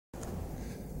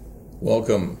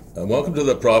Welcome. Welcome to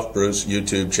the Prof. Bruce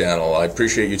YouTube channel. I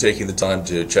appreciate you taking the time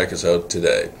to check us out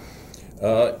today.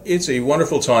 It's a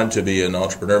wonderful time to be an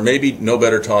entrepreneur. Maybe no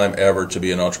better time ever to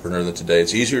be an entrepreneur than today.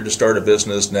 It's easier to start a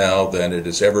business now than it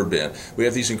has ever been. We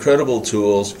have these incredible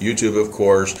tools, YouTube of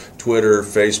course, Twitter,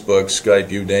 Facebook,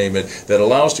 Skype, you name it, that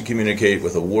allow us to communicate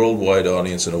with a worldwide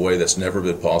audience in a way that's never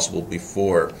been possible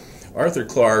before. Arthur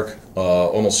Clarke,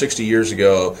 almost 60 years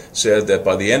ago, said that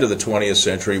by the end of the 20th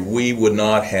century, we would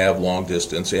not have long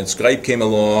distance. And Skype came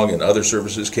along, and other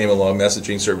services came along,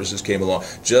 messaging services came along,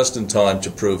 just in time to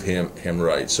prove him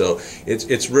right. So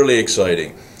it's really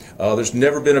exciting. There's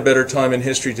never been a better time in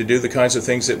history to do the kinds of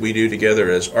things that we do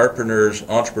together as artpreneurs,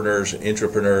 entrepreneurs,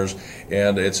 intrapreneurs,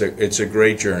 and it's a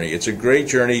great journey. It's a great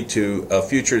journey to a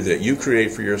future that you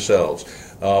create for yourselves.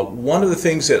 One of the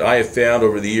things that I have found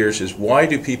over the years is, why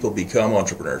do people become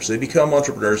entrepreneurs? They become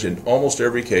entrepreneurs in almost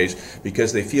every case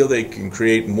because they feel they can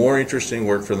create more interesting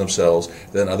work for themselves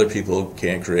than other people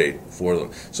can create for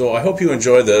them. So I hope you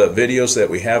enjoy the videos that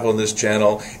we have on this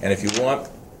channel, and if you want,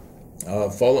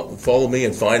 follow me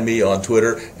and find me on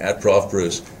Twitter at Prof.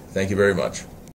 Bruce. Thank you very much.